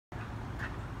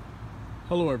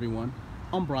Hello everyone,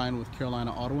 I'm Brian with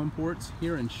Carolina Auto Imports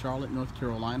here in Charlotte, North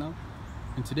Carolina,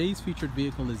 and today's featured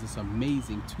vehicle is this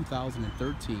amazing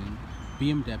 2013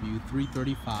 BMW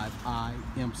 335i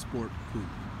M Sport Coupe.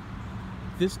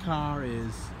 This car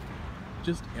is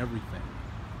just everything.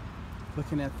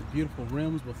 Looking at the beautiful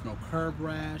rims with no curb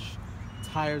rash,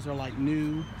 tires are like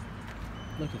new.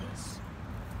 Look at this.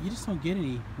 You just don't get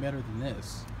any better than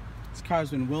this. This car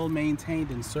has been well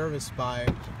maintained and serviced by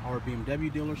our BMW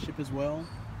dealership as well.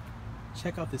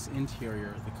 Check out this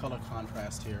interior, the color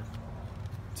contrast here.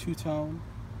 Two-tone,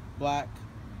 black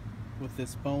with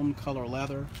this bone color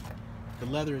leather. The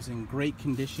leather is in great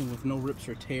condition with no rips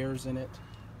or tears in it.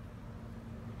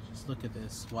 Just look at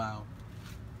this, wow.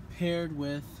 Paired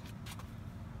with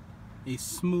a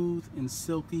smooth and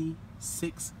silky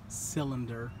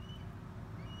 6-cylinder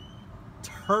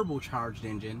turbocharged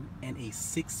engine and a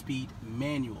 6-speed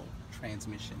manual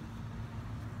transmission.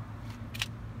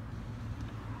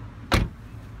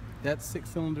 That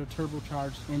 6-cylinder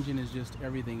turbocharged engine is just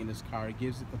everything in this car. It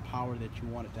gives it the power that you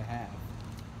want it to have.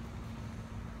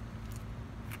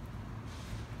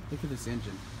 Look at this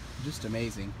engine, just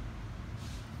amazing.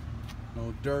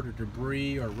 No dirt or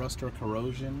debris or rust or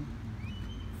corrosion.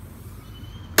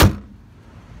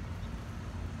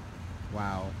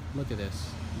 Wow, look at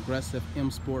this aggressive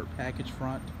M Sport package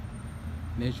front,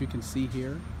 and as you can see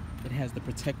here, it has the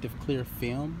protective clear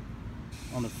film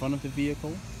on the front of the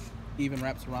vehicle, even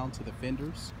wraps around to the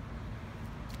fenders.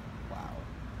 Wow,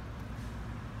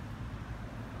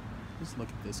 just look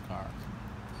at this car.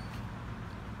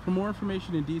 For more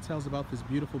information and details about this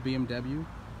beautiful BMW,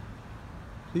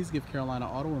 please give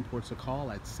Carolina Auto Imports a call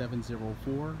at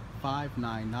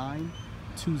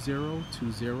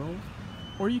 704-599-2020.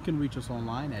 Or you can reach us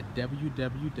online at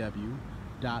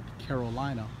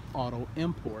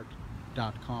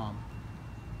www.carolinaautoimport.com.